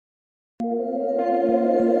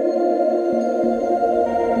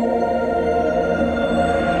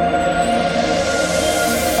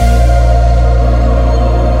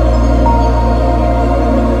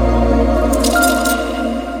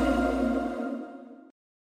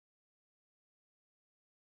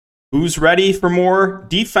Who's ready for more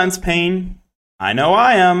defense pain? I know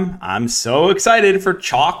I am. I'm so excited for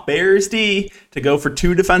Chalk Bears D to go for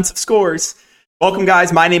 2 defensive scores. Welcome,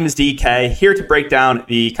 guys. My name is DK, here to break down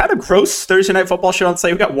the kind of gross Thursday Night Football show on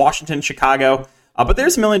slate. We've got Washington, Chicago, but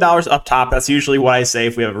there's $1 million up top. That's usually what I say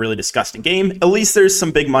if we have a really disgusting game. At least there's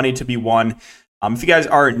some big money to be won. If you guys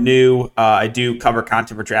are new, I do cover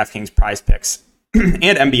content for Draftkings, Prize Picks,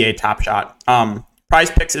 and NBA Top Shot. Prize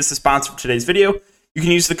Picks is the sponsor for today's video. You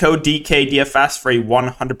can use the code DKDFS for a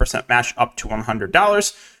 100% match up to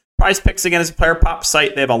 $100. Prize Picks, again, is a player prop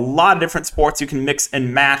site. They have a lot of different sports you can mix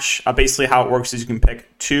and match. Basically, how it works is you can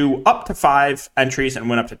pick 2 up to 5 entries and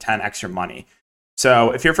win up to 10 extra money.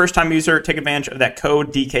 So if you're a first-time user, take advantage of that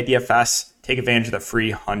code DKDFS. Take advantage of the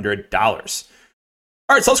free $100.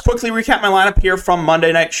 All right, so let's quickly recap my lineup here from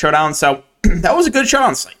Monday Night Showdown. So that was a good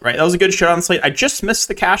Showdown slate, right? That was a good Showdown slate. I just missed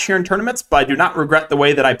the cash here in tournaments, but I do not regret the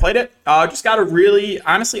way that I played it. Just got really,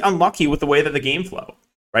 honestly, unlucky with the way that the game flowed,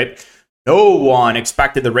 right? No one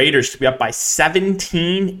expected the Raiders to be up by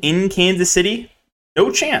 17 in Kansas City.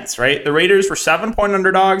 No chance, right? The Raiders were 7-point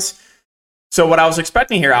underdogs. So what I was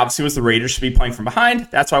expecting here, obviously, was the Raiders to be playing from behind.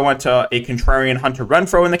 That's why I went to a contrarian Hunter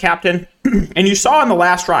Renfrow in the captain. And you saw on the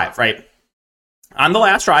last drive, right? On the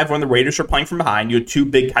last drive, when the Raiders were playing from behind, you had 2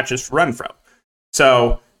 big catches for Renfrow.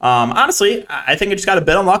 So, honestly, I think it just got a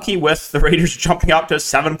bit unlucky with the Raiders jumping up to a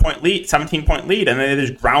 17-point lead, and they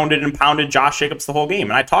just grounded and pounded Josh Jacobs the whole game.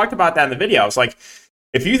 And I talked about that in the video. I was like,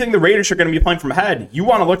 if you think the Raiders are going to be playing from ahead, you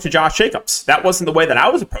want to look to Josh Jacobs. That wasn't the way that I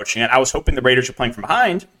was approaching it. I was hoping the Raiders were playing from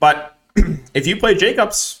behind. But if you played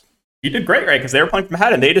Jacobs, you did great, right? Because they were playing from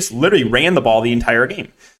ahead, and they just literally ran the ball the entire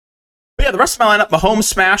game. But yeah, the rest of my lineup, Mahomes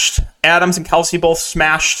smashed, Adams and Kelsey both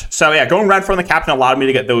smashed. So yeah, going Renfrow in the captain allowed me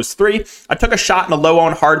to get those 3. I took a shot in a low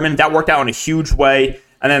on Hardman. That worked out in a huge way.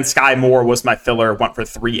 And then Sky Moore was my filler, went for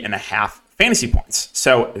 3.5 fantasy points.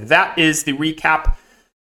 So that is the recap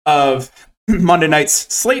of Monday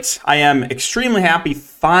night's slate. I am extremely happy,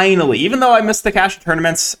 finally. Even though I missed the cash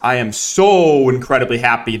tournaments, I am so incredibly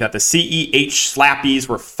happy that the CEH slappies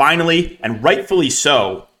were finally, and rightfully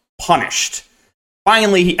so, punished.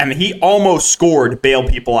 Finally, he almost scored to bail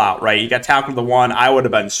people out, right? He got tackled to the 1. I would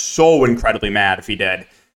have been so incredibly mad if he did.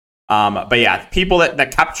 But yeah, people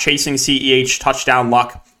that kept chasing CEH touchdown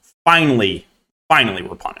luck finally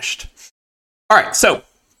were punished. All right, so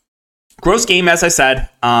gross game, as I said,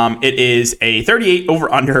 it is a 38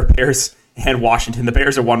 over-under Bears and Washington. The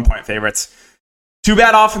Bears are 1-point favorites. 2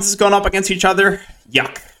 bad offenses going up against each other.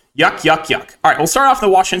 Yuck. All right, we'll start off on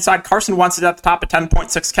the Washington side. Carson Wentz is at the top at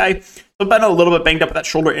 10.6K. He's been a little bit banged up with that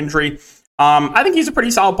shoulder injury. I think he's a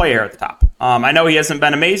pretty solid player at the top. I know he hasn't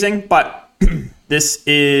been amazing, but this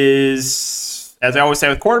is, as I always say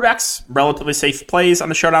with quarterbacks, relatively safe plays on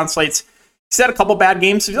the Showdown slates. He's had a couple bad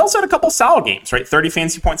games. He's also had a couple solid games, right? 30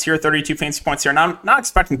 fantasy points here, 32 fantasy points here. Now, I'm not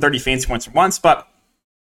expecting 30 fantasy points at once, but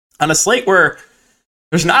on a slate where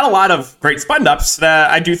there's not a lot of great spend-ups,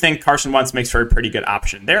 that I do think Carson Wentz makes for a pretty good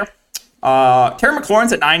option there. Terry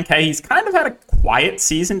McLaurin's at 9K. He's kind of had a quiet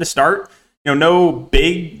season to start. No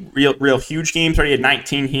big, real huge games. Already had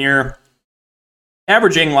 19 here.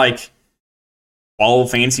 Averaging like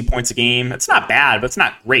 12 fantasy points a game. It's not bad, but it's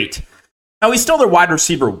not great. Now, he's still their wide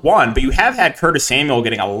receiver 1, but you have had Curtis Samuel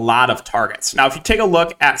getting a lot of targets. Now, if you take a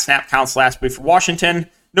look at snap counts last week for Washington,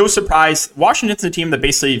 no surprise, Washington's a team that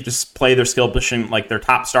basically just play their skill position like their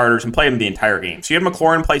top starters and play them the entire game. So you have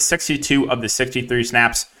McLaurin play 62 of the 63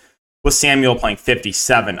 snaps, with Samuel playing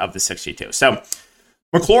 57 of the 62. So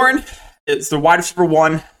McLaurin is the wide receiver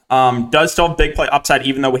 1, does still have big play upside,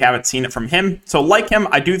 even though we haven't seen it from him. So like him,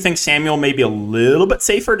 I do think Samuel may be a little bit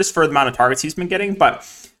safer just for the amount of targets he's been getting, but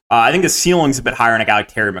I think his ceiling's a bit higher in a guy like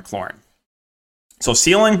Terry McLaurin. So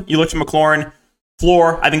ceiling, you look to McLaurin.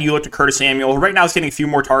 Floor, I think you look to Curtis Samuel. Right now he's getting a few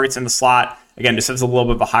more targets in the slot. Again, just has a little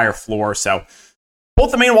bit of a higher floor. So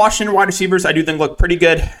both the main Washington wide receivers I do think look pretty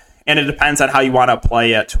good. And it depends on how you want to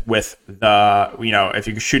play it with the, if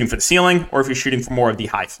you're shooting for the ceiling or if you're shooting for more of the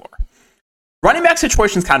high floor. Running back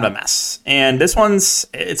situation is kind of a mess. And it's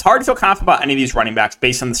hard to feel confident about any of these running backs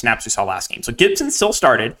based on the snaps we saw last game. So Gibson still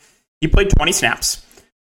started. He played 20 snaps.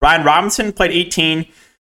 Brian Robinson played 18.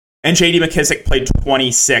 And J.D. McKissic played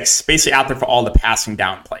 26, basically out there for all the passing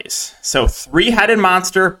down plays. So 3-headed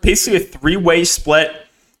monster, basically a 3-way split.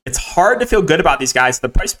 It's hard to feel good about these guys at the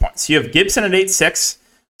price points. You have Gibson at 8.6.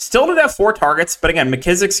 Still did have 4 targets, but again,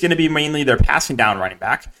 McKissic's going to be mainly their passing down running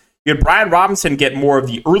back. You had Brian Robinson get more of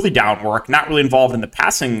the early down work, not really involved in the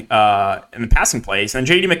passing plays. And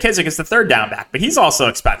J.D. McKissic is the 3rd down back, but he's also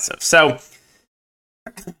expensive. So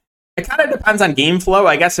it kind of depends on game flow.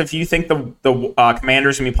 I guess if you think the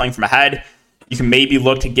Commanders are going to be playing from ahead, You can maybe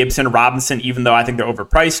look to Gibson or Robinson, even though I think they're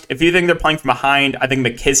overpriced. If you think they're playing from behind, I think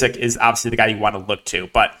McKissick is obviously the guy you want to look to.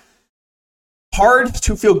 But hard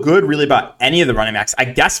to feel good really about any of the running backs. I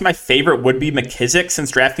guess my favorite would be McKissick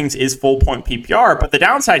since DraftKings is full point PPR. But the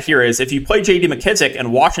downside here is if you play JD McKissick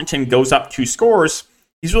and Washington goes up 2 scores,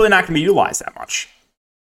 he's really not going to be utilized that much.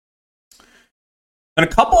 And a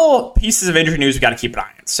couple pieces of injury news we got to keep an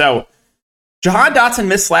eye on. So Jahan Dotson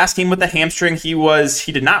missed last game with a hamstring. He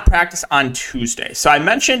did not practice on Tuesday. So I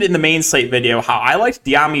mentioned in the main slate video how I liked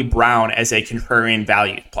De'Ami Brown as a contrarian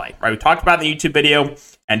value play. Right, we talked about it in the YouTube video,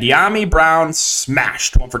 and De'Ami Brown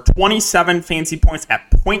went for 27 fantasy points at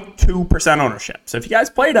 0.2% ownership. So if you guys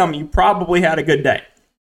played him, you probably had a good day.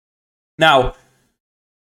 Now,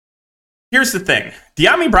 here's the thing.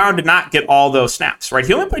 De'Ami Brown did not get all those snaps, right?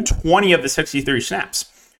 He only played 20 of the 63 snaps,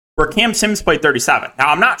 where Cam Sims played 37. Now,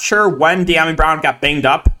 I'm not sure when De'Ami Brown got banged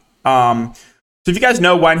up. So if you guys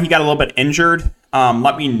know when he got a little bit injured,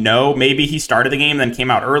 let me know. Maybe he started the game, then came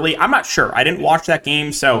out early. I'm not sure. I didn't watch that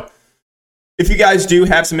game, so if you guys do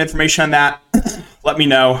have some information on that, let me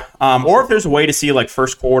know. Or if there's a way to see like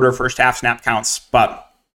first quarter, first half snap counts.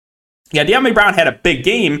 But yeah, De'Ami Brown had a big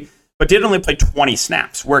game, but did only play 20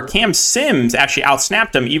 snaps, where Cam Sims actually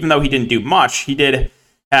outsnapped him, even though he didn't do much. He did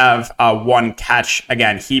have 1 catch.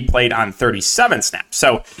 Again, he played on 37 snaps.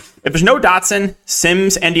 So if there's no Dotson,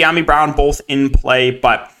 Sims and De'Ami Brown both in play.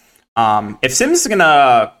 But if Sims is going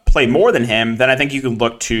to play more than him, then I think you can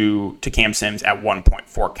look to Cam Sims at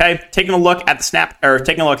 1.4K. Taking a look at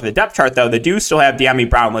the depth chart, though, they do still have De'Ami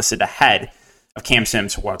Brown listed ahead of Cam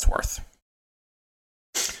Sims for what it's worth.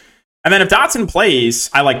 And then if Dotson plays,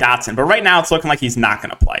 I like Dotson. But right now, it's looking like he's not going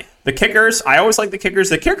to play. The kickers, I always like the kickers.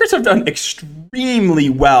 The kickers have done extremely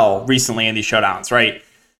well recently in these showdowns, right?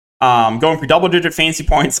 Going for double-digit fantasy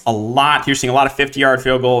points a lot. You're seeing a lot of 50-yard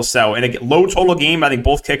field goals. So in a low total game, I think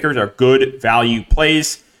both kickers are good value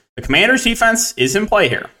plays. The Commanders' defense is in play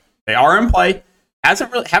here. They are in play.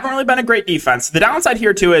 Haven't really been a great defense. The downside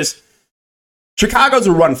here, too, is Chicago's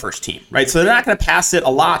a run-first team, right? So they're not going to pass it a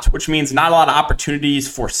lot, which means not a lot of opportunities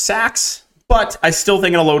for sacks. But I still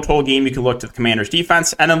think in a low total game, you can look to the Commanders'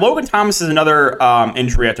 defense. And then Logan Thomas is another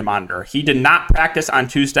injury at to monitor. He did not practice on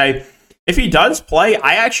Tuesday. If he does play,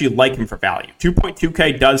 I actually like him for value.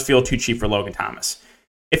 2.2K does feel too cheap for Logan Thomas.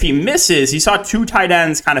 If he misses, you saw 2 tight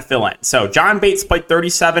ends kind of fill in. So John Bates played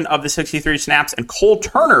 37 of the 63 snaps, and Cole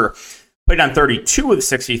Turner played on 32 of the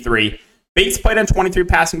 63. Bates played on 23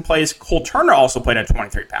 passing plays. Cole Turner also played on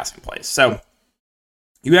 23 passing plays. So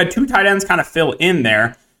you had 2 tight ends kind of fill in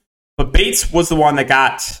there. But Bates was the one that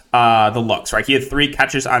got the looks, right? He had 3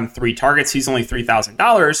 catches on 3 targets. He's only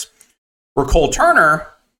 $3,000. Where Cole Turner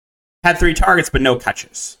had 3 targets but no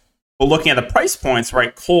catches. But looking at the price points,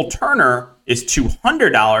 right, Cole Turner is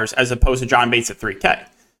 $200 as opposed to John Bates at $3K.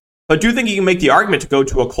 But I do think you can make the argument to go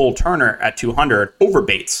to a Cole Turner at $200 over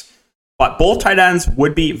Bates. But both tight ends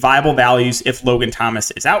would be viable values if Logan Thomas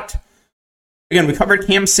is out. Again, we covered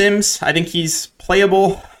Cam Sims. I think he's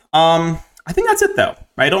playable. I think that's it, though.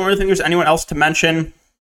 I don't really think there's anyone else to mention.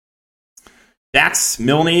 Dax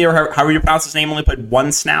Milne, or however you pronounce his name, only played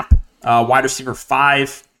 1 snap. Wide receiver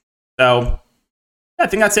 5. So yeah, I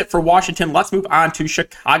think that's it for Washington. Let's move on to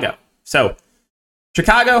Chicago. So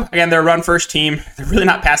Chicago, again, they're a run-first team. They're really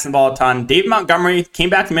not passing the ball a ton. David Montgomery came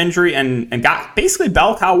back from injury and got basically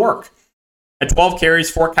bell cow work. At 12 carries,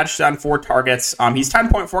 4 catches on 4 targets. He's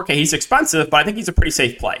 10.4K. He's expensive, but I think he's a pretty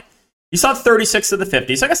safe play. You saw 36 of the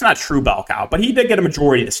 50, so I guess not true bell cow, but he did get a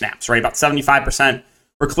majority of the snaps, right? About 75%,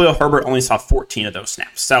 where Khalil Herbert only saw 14 of those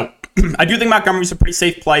snaps. So I do think Montgomery's a pretty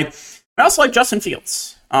safe play. I also like Justin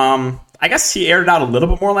Fields. I guess he aired it out a little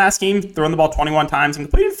bit more last game, throwing the ball 21 times and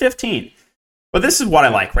completed 15. But this is what I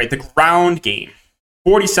like, right? The ground game.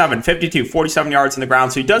 47, 52, 47 yards in the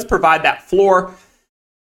ground. So he does provide that floor.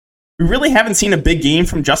 We really haven't seen a big game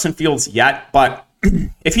from Justin Fields yet, but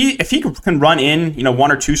if he can run in,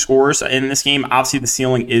 1 or 2 scores in this game, obviously the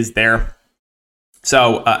ceiling is there.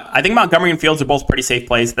 So I think Montgomery and Fields are both pretty safe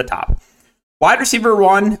plays at the top. Wide receiver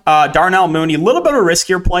 1, Darnell Mooney, a little bit of a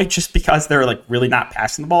riskier play just because they're really not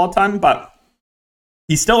passing the ball a ton, but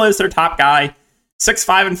he still is their top guy.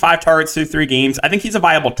 6-5 and 5 targets through 3 games. I think he's a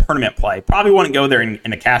viable tournament play. Probably wouldn't go there in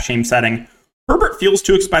a cash game setting. Herbert feels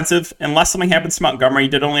too expensive unless something happens to Montgomery. He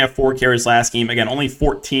did only have 4 carries last game. Again, only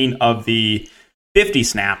 14 of the 50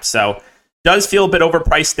 snaps. So does feel a bit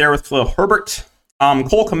overpriced there with Khalil Herbert.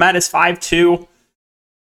 Cole Kmet is 5'2".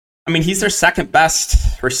 I mean, he's their second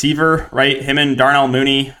best receiver, right? Him and Darnell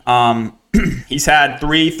Mooney. He's had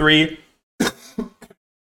 3,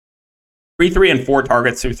 and 4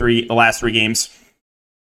 targets through the last 3 games.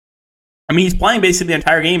 I mean, he's playing basically the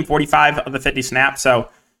entire game, 45 of the 50 snaps. So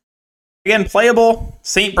Again, playable.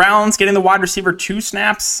 St. Brown's getting the wide receiver 2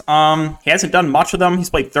 snaps. He hasn't done much of them. He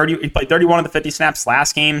played 31 of the 50 snaps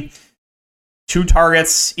last game. 2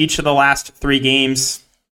 targets each of the last 3 games.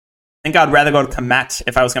 I think I'd rather go to Komet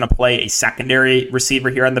if I was going to play a secondary receiver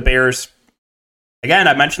here on the Bears. Again,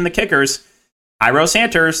 I mentioned the kickers. Cairo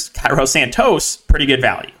Santos, pretty good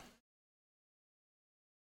value.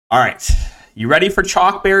 All right. You ready for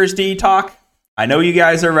Chalk Bears D talk? I know you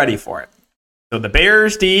guys are ready for it. So the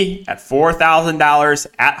Bears D at $4,000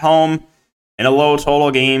 at home in a low total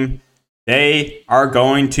game, they are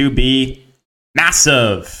going to be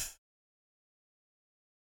massive.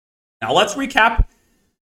 Now let's recap.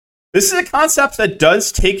 This is a concept that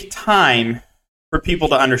does take time for people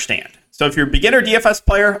to understand. So if you're a beginner DFS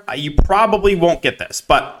player, you probably won't get this.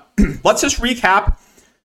 But let's just recap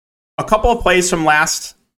a couple of plays from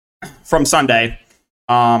Sunday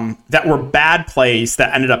that were bad plays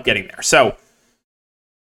that ended up getting there. So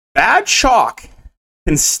bad chalk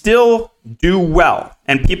can still do well,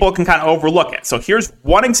 and people can kind of overlook it. So here's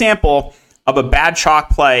one example of a bad chalk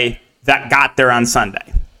play that got there on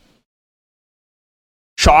Sunday.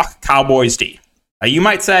 Chalk Cowboys D. Now you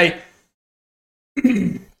might say,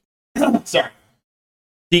 sorry,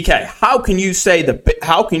 DK, how can you say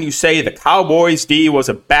the Cowboys D was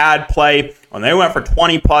a bad play when they went for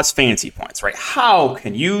 20 plus fantasy points, right? How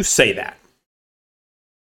can you say that?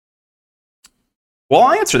 Well,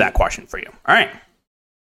 I'll answer that question for you. All right.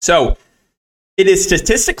 So it is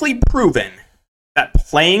statistically proven that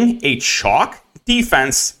playing a chalk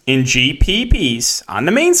defense in GPPs on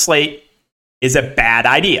the main slate is a bad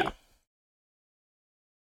idea.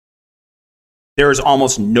 There is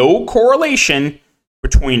almost no correlation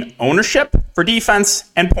between ownership for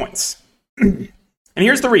defense and points. And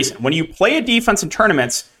here's the reason. When you play a defense in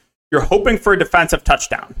tournaments, you're hoping for a defensive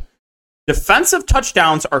touchdown. Defensive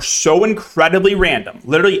touchdowns are so incredibly random.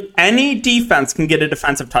 Literally any defense can get a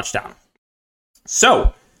defensive touchdown.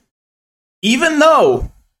 So, even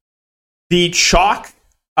though the chalk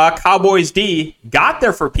Cowboys D got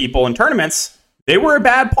there for people in tournaments, they were a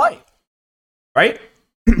bad play, right?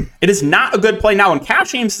 It is not a good play. Now, in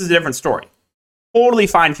cash games, this is a different story. Totally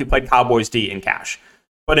fine if you played Cowboys D in cash.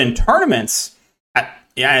 But in tournaments, at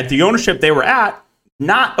the ownership they were at,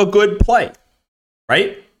 not a good play,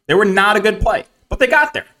 right? They were not a good play, but they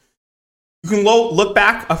got there. You can look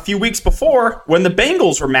back a few weeks before when the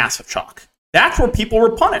Bengals were massive chalk. That's where people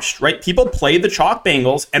were punished, right? People played the chalk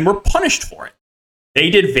Bengals and were punished for it. They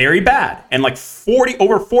did very bad, and like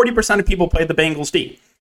over 40% of people played the Bengals D.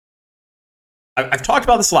 I've talked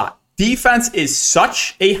about this a lot. Defense is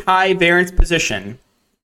such a high variance position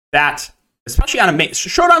that, especially on a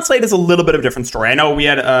Showdown slate, is a little bit of a different story. I know we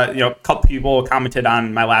had a couple people commented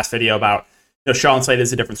on my last video about Showdown slate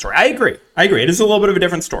is a different story. I agree. It is a little bit of a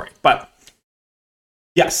different story, but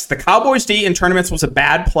yes, the Cowboys D in tournaments was a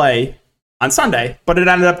bad play on Sunday, but it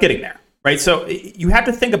ended up getting there, right? So you have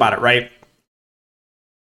to think about it, right?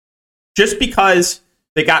 Just because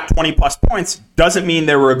they got 20 plus points doesn't mean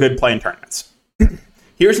they were a good play in tournaments.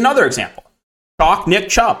 Here's another example. Chalk Nick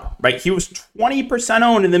Chubb, right? He was 20%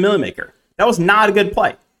 owned in the Millie Maker. That was not a good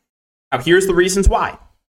play. Now, here's the reasons why,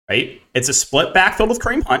 right? It's a split backfield with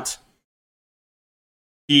Kareem Hunt.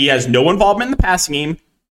 He has no involvement in the passing game.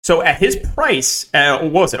 So at his price,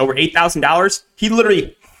 what was it, over $8,000, he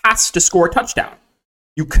literally has to score a touchdown.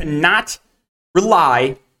 You cannot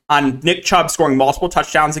rely on Nick Chubb scoring multiple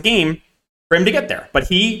touchdowns a game for him to get there. But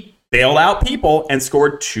he bailed out people and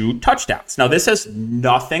scored 2 touchdowns. Now, this has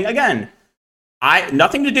nothing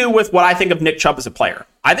to do with what I think of Nick Chubb as a player.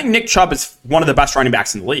 I think Nick Chubb is one of the best running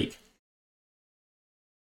backs in the league.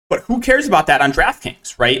 But who cares about that on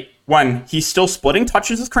Draftkings, right? When he's still splitting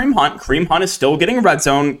touches with Kareem Hunt. Kareem Hunt is still getting red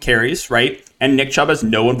zone carries, right? And Nick Chubb has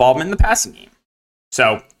no involvement in the passing game.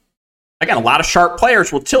 So, again, a lot of sharp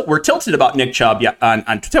players were tilted about Nick Chubb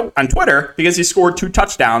on Twitter because he scored 2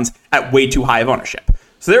 touchdowns at way too high of ownership.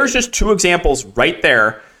 So there's just 2 examples right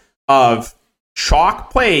there of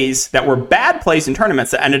chalk plays that were bad plays in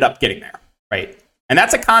tournaments that ended up getting there, right? And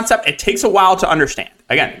that's a concept. It takes a while to understand.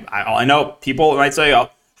 Again, I know people might say,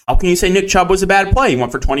 oh, how can you say Nick Chubb was a bad play? He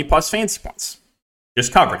went for 20 plus fantasy points.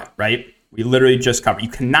 Just covered it, right? We literally just covered it.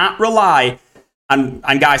 You cannot rely on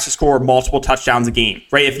guys to score multiple touchdowns a game,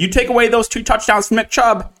 right? If you take away those 2 touchdowns from Nick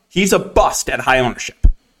Chubb, he's a bust at high ownership.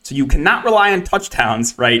 So you cannot rely on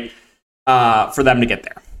touchdowns, right, for them to get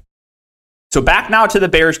there. So back now to the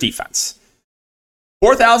Bears defense.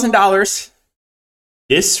 $4,000,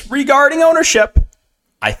 disregarding ownership,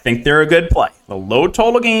 I think they're a good play. The low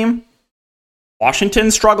total game, Washington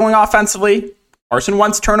struggling offensively, Carson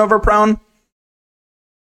Wentz turnover prone.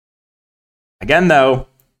 Again, though,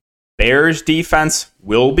 Bears defense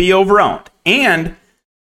will be overowned. And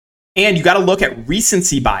you got to look at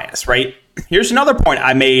recency bias, right? Here's another point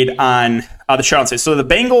I made on the Showdown slate. So the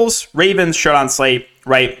Bengals, Ravens Showdown slate,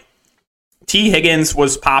 right? T. Higgins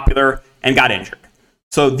was popular and got injured.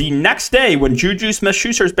 So the next day when Juju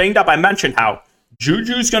Smith-Schuster's banged up, I mentioned how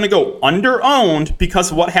Juju's going to go under-owned because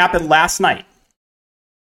of what happened last night,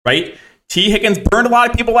 right? T. Higgins burned a lot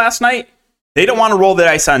of people last night. They don't want to roll the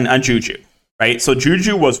dice on Juju, right? So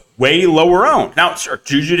Juju was way lower owned. Now, sure,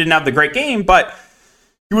 Juju didn't have the great game, but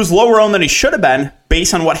he was lower owned than he should have been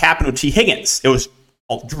based on what happened with T. Higgins. It was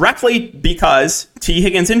directly because T.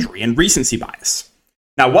 Higgins' injury and recency bias.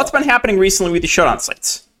 Now, what's been happening recently with the Showdown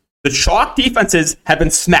slates? The chalk defenses have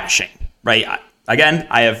been smashing, right? Again,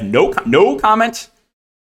 I have no comment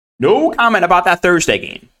about that Thursday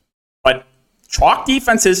game. But chalk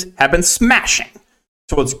defenses have been smashing.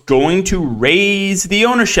 So it's going to raise the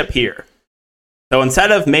ownership here. So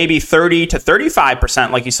instead of maybe 30 to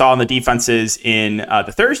 35% like you saw in the defenses in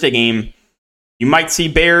the Thursday game, you might see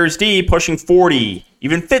Bears D pushing 40,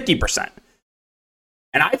 even 50%.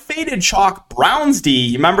 And I faded chalk Browns D.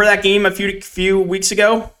 You remember that game a few weeks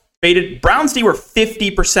ago? Faded Browns D were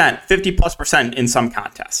 50%, 50+% in some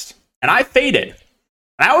contests. And I faded.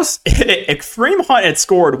 And I was, if Kareem Hunt had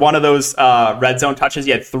scored one of those red zone touches,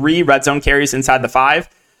 he had 3 red zone carries inside the 5,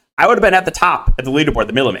 I would have been at the top at the leaderboard,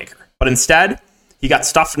 the middle maker. But instead, he got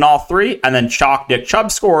stuffed in all 3, and then chalk Nick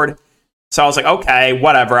Chubb scored. So I was like, okay,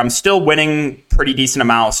 whatever. I'm still winning pretty decent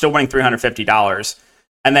amount, still winning $350.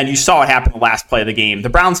 And then you saw what happened in the last play of the game. The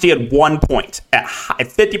Browns D had 1 point. At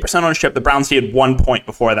 50% ownership, the Browns D had 1 point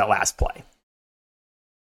before that last play.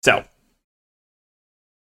 So,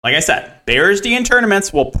 like I said, Bears D in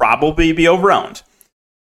tournaments will probably be overowned.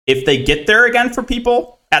 If they get there again for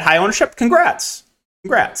people at high ownership, congrats.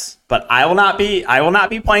 But I will not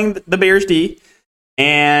be playing the Bears D,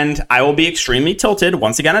 and I will be extremely tilted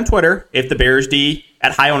once again on Twitter if the Bears D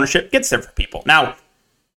at high ownership gets there for people. Now,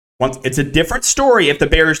 it's a different story if the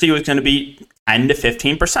Bears D was going to be 10 to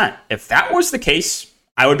 15%. If that was the case,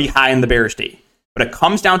 I would be high in the Bears D. But it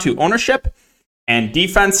comes down to ownership and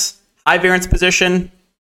defense, high variance position.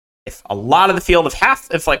 If a lot of the field,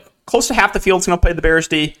 if close to half the field's going to play the Bears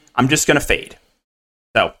D, I'm just going to fade.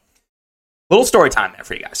 So, little story time there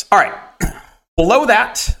for you guys. All right. Below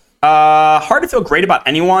that, hard to feel great about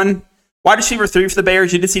anyone. Wide receiver 3 for the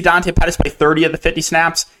Bears. You did see Dante Pettis play 30 of the 50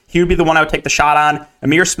 snaps. He would be the one I would take the shot on.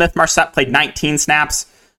 Amir Smith-Marset played 19 snaps.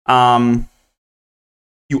 You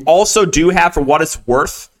also do have, for what it's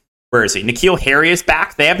worth, where is he? N'Keal Harry is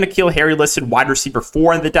back. They have N'Keal Harry listed wide receiver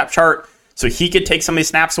 4 in the depth chart, so he could take some of these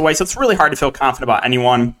snaps away. So it's really hard to feel confident about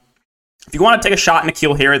anyone. If you want to take a shot at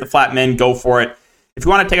N'Keal Harry, the flat min, go for it. If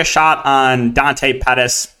you want to take a shot on Dante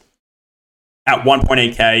Pettis at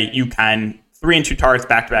 1.8K, you can. 3 and 2 targets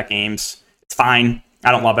back-to-back games. It's fine.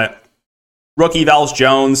 I don't love it. Rookie Vels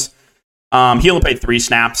Jones. He only played 3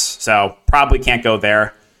 snaps, so probably can't go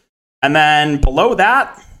there. And then below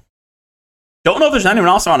that, don't know if there's anyone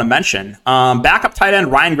else I want to mention. Backup tight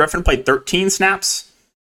end Ryan Griffin played 13 snaps,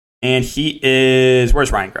 and he is...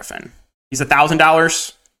 Where's Ryan Griffin? He's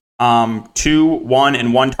 $1,000. 2, 1,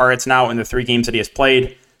 and 1 targets now in the 3 games that he has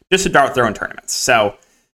played. Just a dart throw in tournaments. So,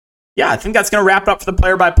 yeah, I think that's going to wrap it up for the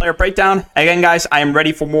player-by-player breakdown. Again, guys, I am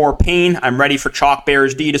ready for more pain. I'm ready for Chalk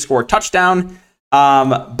Bears D to score a touchdown.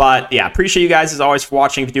 But, yeah, appreciate you guys, as always, for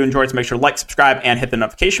watching. If you do enjoy it, so make sure to like, subscribe, and hit the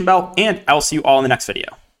notification bell. And I'll see you all in the next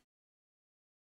video.